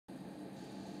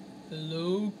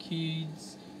Hello,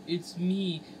 kids. It's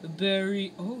me,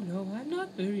 Barry. Oh, no, I'm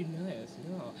not very nice.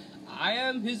 No. I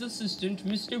am his assistant,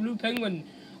 Mr. Blue Penguin.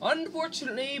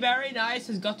 Unfortunately, Barry Nice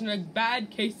has gotten a bad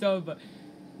case of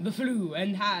the flu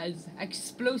and has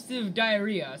explosive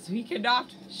diarrhea, so he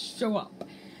cannot show up.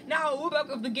 Now, we're back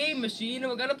with the game machine, and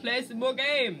we're gonna play some more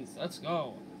games. Let's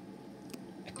go.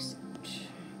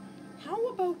 How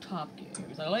about top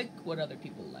games? I like what other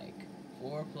people like.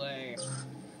 Foreplay.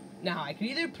 Now, I can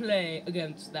either play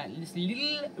against this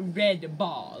little red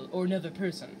ball or another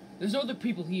person. There's no other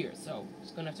people here, so I'm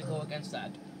just gonna have to go against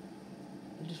that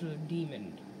little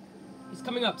demon. He's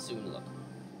coming up soon, look.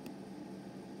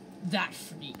 That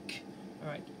freak.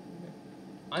 Alright.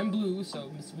 I'm blue, so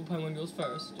Mr. Blue Penguin goes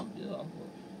first.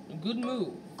 A good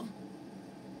move.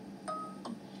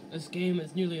 This game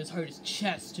is nearly as hard as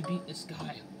chess to beat this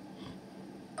guy.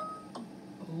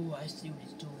 Oh, I see what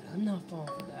he's doing. I'm not falling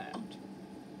for that.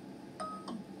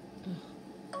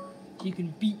 He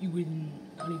can beat you in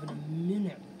not even a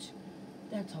minute.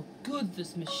 That's how good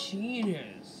this machine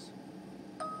is.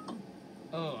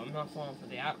 Oh, I'm not falling for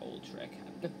that old trick.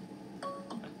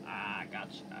 Ah,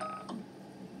 gotcha.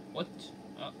 What?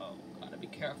 Uh-oh. Gotta be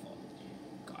careful.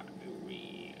 Gotta be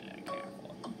really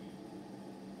careful.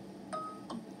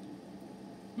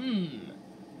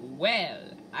 Well,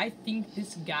 I think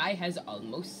this guy has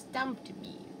almost stumped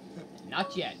me.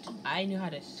 Not yet. I know how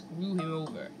to screw him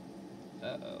over.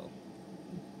 Uh-oh.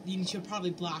 You should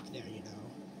probably block there, you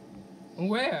know.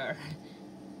 Where?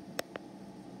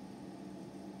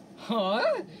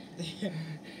 Huh?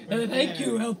 Thank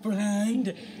you, helper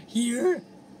hand. Here?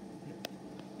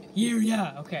 Here,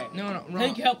 yeah, okay. No, wrong.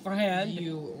 Thank you, helper hand.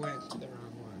 You went to the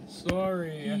wrong one.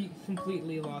 Sorry. He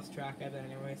completely lost track of it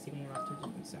anyway, so he went off to a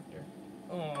different sector.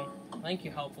 Oh, thank you,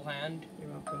 helpful hand.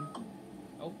 You're welcome.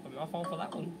 Oh, I'm not falling for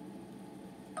that one.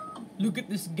 Look at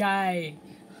this guy.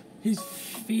 His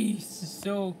face is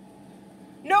so...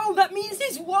 No, that means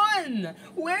he's won!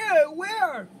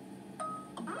 Where?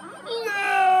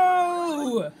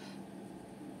 No!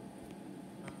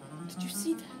 Did you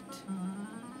see that?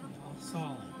 Yellow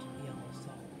solid.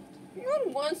 No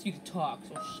one wants you to talk,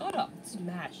 so shut up.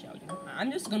 Smash out.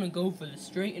 I'm just gonna go for the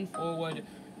straight and forward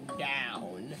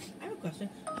down. I have a question.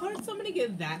 How did somebody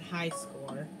get that high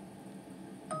score?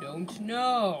 Don't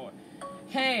know.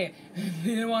 Hey,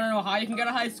 you want to know how you can get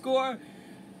a high score?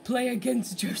 Play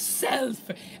against yourself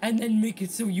and then make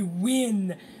it so you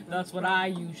win. That's what I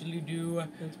usually do.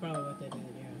 That's probably what they did,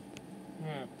 yeah.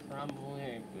 Yeah,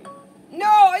 probably. No,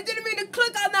 I didn't mean to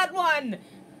click on that one.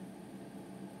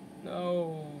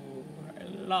 No, I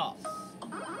lost.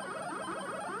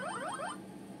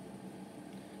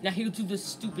 Now he'll do this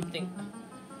stupid thing.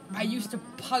 I used to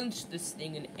punch this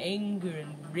thing in anger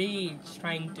and rage,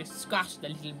 trying to squash the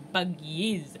little bug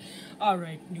he is.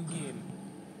 Alright, new game.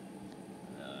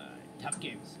 Tough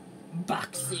games.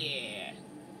 Boxy!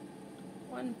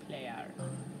 One player.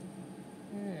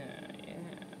 Yeah.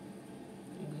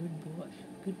 Good boy.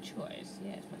 Good choice.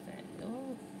 Yes, my friend.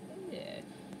 Oh, yeah.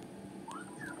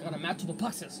 Got a matchable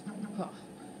boxes.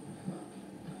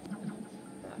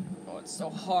 Oh, it's so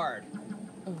hard.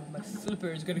 Oh, my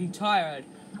flipper is getting tired.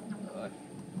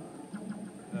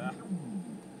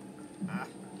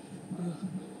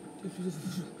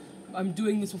 I'm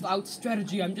doing this without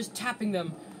strategy. I'm just tapping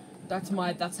them.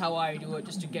 That's how I do it,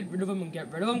 just to get rid of them and get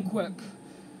rid of them quick.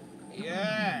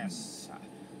 Yes.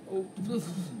 Oh.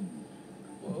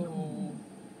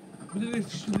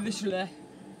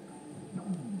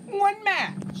 One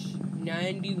match.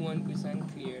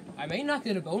 91% cleared. I may not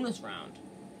get a bonus round.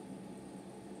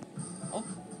 Oh,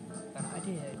 but I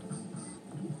did.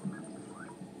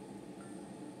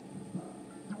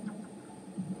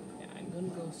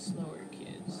 Go slower,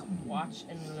 kids. Watch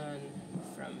and learn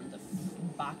from the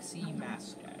Boxy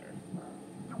Master.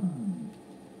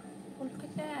 Oh, look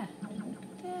at that. Look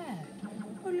at that.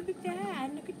 Oh, look at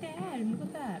that. Look at that. Look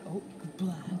at that. Oh,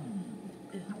 blah.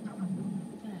 Look at that. Oh,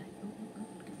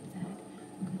 look at that.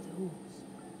 Look at those.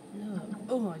 No.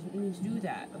 Oh, I didn't mean to do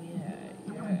that. Oh,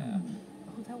 yeah.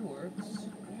 Oh, that works.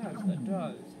 Yes, that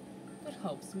does. That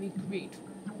helps me great.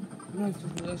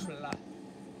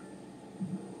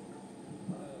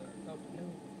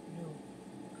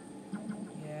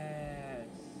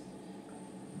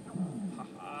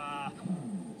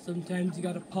 Sometimes you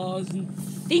gotta pause and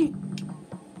think,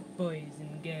 boys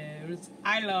and girls.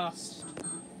 I lost.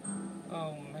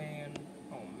 Oh man.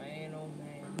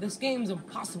 This game's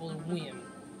impossible to win.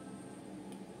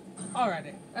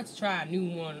 Alrighty, let's try a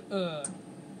new one.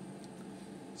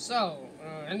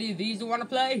 Any of these you wanna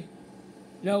play?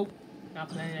 Nope, not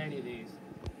playing any of these.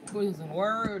 Quiz and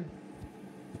word.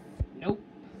 Nope.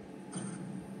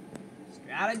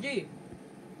 strategy.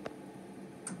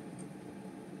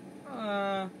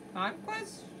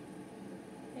 Conquest?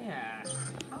 Yeah.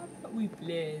 How about we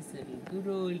play some good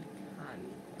old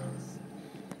Conquest?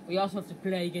 We also have to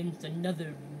play against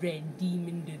another red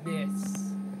demon to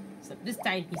this. Except this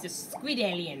time he's a squid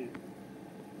alien.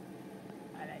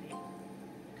 Alrighty.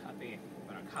 Copy.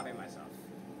 I'm gonna copy myself.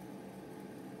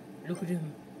 Look at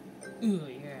him. Oh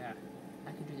yeah.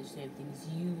 I can do the same thing as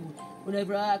you.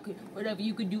 Whatever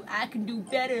you can do, I can do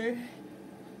better.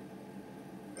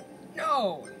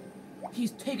 No!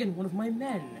 He's taken one of my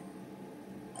men.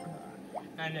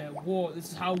 And war,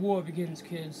 this is how war begins,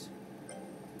 kids.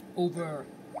 Over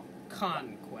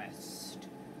conquest.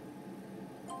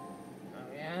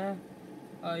 Oh yeah?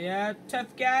 Oh yeah,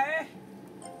 tough guy?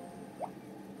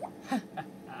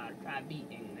 Try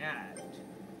beating that.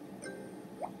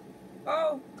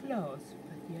 Oh, close,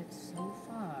 but yet so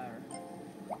far.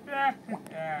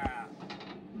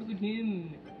 Look at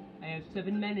him. I have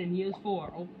 7 men and he has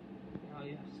 4. Oh, now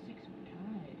you have 6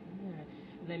 tied.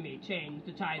 Let me change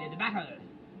the tide of the battle.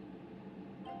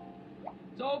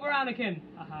 It's over, Anakin.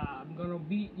 Haha, I'm gonna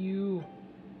beat you.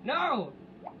 No!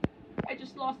 I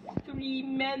just lost 3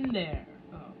 men there.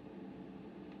 Oh.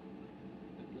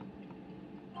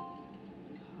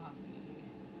 Copy.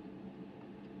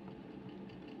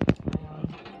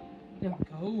 There we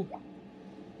go.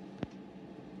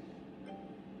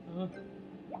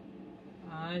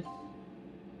 Nice.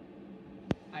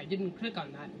 I didn't click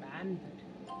on that, man. But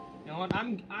you know what?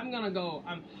 I'm gonna go.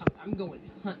 I'm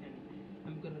going hunting.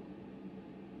 I'm gonna.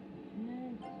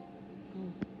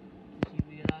 Does he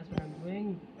realize what I'm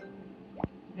doing?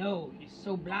 No, he's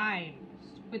so blind.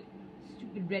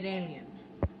 Stupid red alien.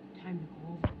 Time to go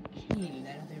over and kill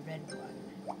that other red one.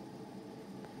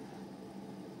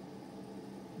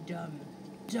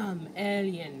 Dumb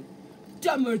alien.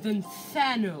 Dumber than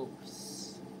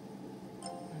Thanos.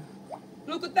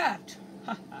 Look at that.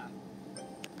 Haha.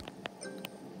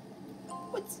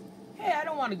 What's... Hey, I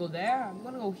don't want to go there. I'm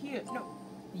gonna go here. No.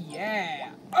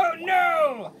 Yeah. Oh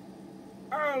no!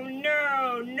 Oh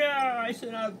no, no! I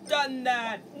should have done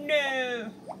that.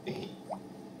 No.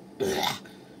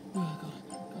 Oh,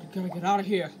 gotta get out of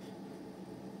here.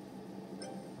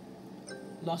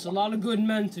 Lost a lot of good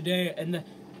men today, and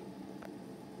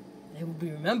they will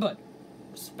be remembered.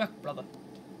 Respect, brother.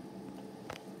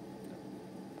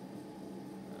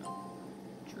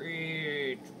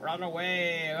 Retreat! Run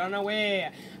away! Run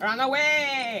away! Run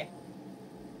away!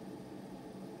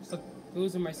 So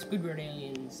those are my Squidward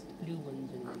aliens, the blue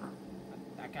ones, and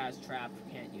that guy's trapped.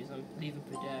 Can't use him. Leave him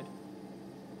for dead.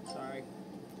 Sorry.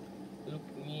 Look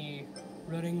at me,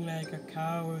 running like a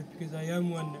coward because I am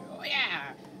one. Oh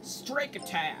yeah! Strike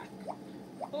attack!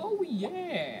 Oh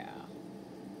yeah!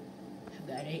 Have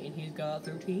that 8 and he's got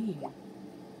 13.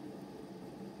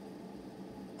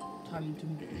 Time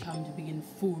to begin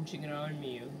forging an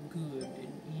army of good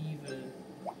and evil.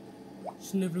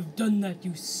 Should never have done that,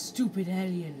 you stupid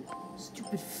alien.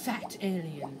 Stupid fat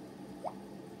alien.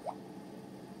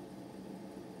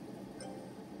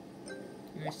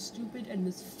 You're as stupid and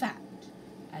as fat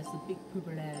as the big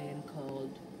purple alien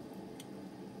called.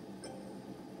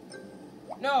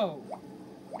 No!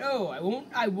 No, I won't.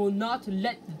 I will not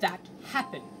let that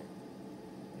happen.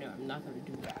 No, I'm not gonna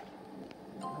do that.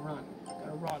 Gotta run.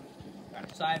 Gotta run. I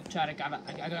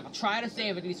gotta try to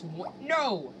save at least one.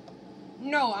 No!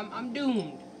 No, I'm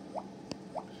doomed.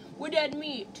 We're dead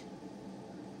meat.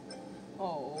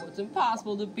 Oh, it's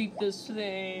impossible to beat this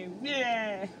thing.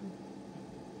 Yeah.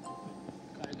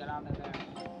 Gotta get out of there.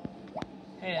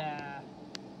 Yeah.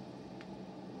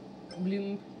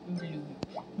 Bloom, bloom,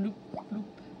 bloop, bloop.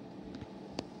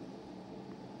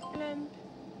 Blimp.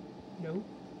 No.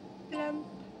 Blimp.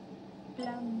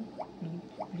 Blimp. Bloop,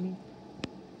 bloop.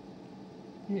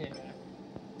 Yeah.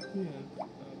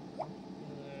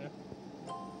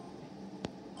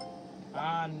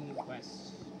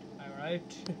 Conquest.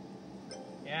 Alright.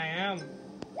 Yeah, I am.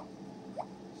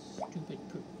 Stupid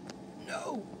poop.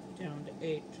 No! Down to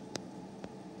 8.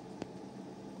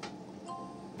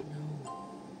 No.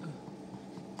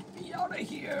 Get out of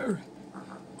here!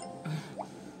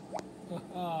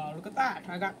 Look at that!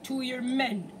 I got 2 of your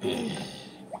men!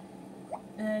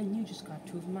 And you just got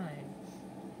 2 of mine.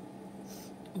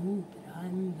 Ooh, but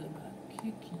I'm gonna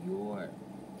kick your...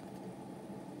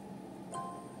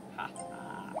 Ha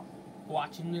ha.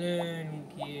 Watch and learn,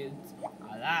 kids.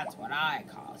 Now that's what I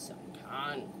call some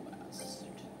conquest.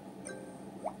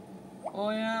 Oh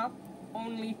yeah?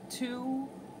 Only 2?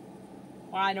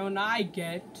 Why don't I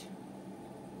get...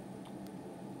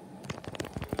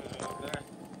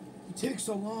 It takes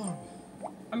so long.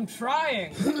 I'm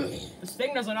trying! This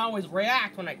thing doesn't always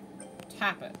react when I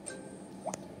tap it.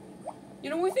 You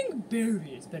know, I think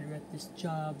Barry is better at this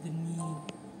job than me.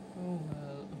 Oh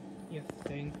well, you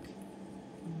think?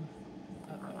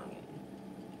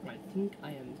 I think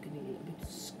I am getting a bit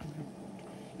screwed.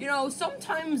 You know,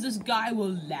 sometimes this guy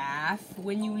will laugh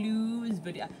when you lose,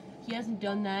 but he hasn't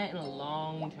done that in a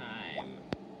long time.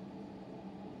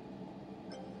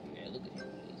 Yeah, look at him,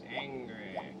 he's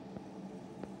angry.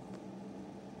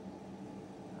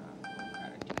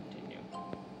 Gotta continue.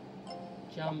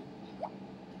 Jump.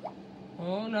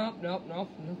 Oh, nope,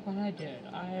 look what I did.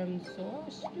 I am so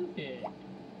stupid.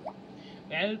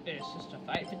 Well, it's just a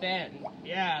fight to the end.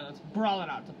 Yeah, let's brawl it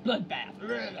out. It's a bloodbath.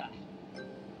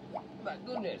 My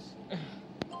goodness.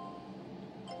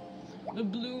 The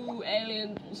blue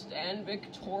aliens will stand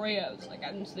victorious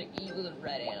against the evil and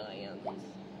red aliens.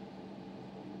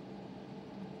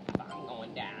 If I'm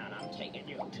going down, I'm taking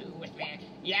you two with me.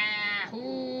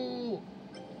 Yahoo!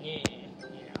 Yeah.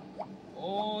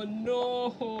 Oh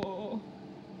no!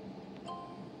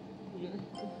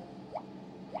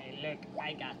 Hey, look,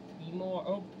 I got 3 more.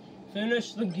 Oh,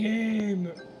 finish the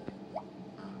game.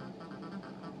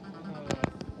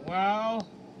 Well,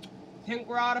 I think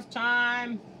we're out of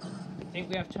time. I think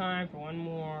we have time for one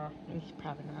more.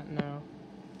 Probably not now.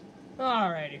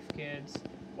 Alrighty, kids.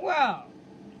 Well,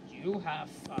 did you have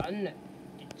fun?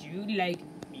 Did you like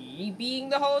me being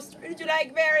the host, or did you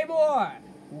like Barry more?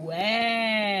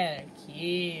 Well,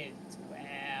 kids,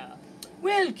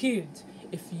 well, kids,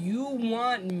 if you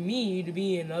want me to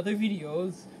be in other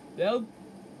videos, well,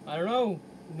 I don't know,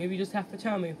 maybe you just have to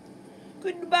tell me.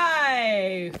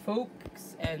 Goodbye,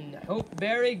 folks, and hope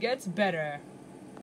Barry gets better.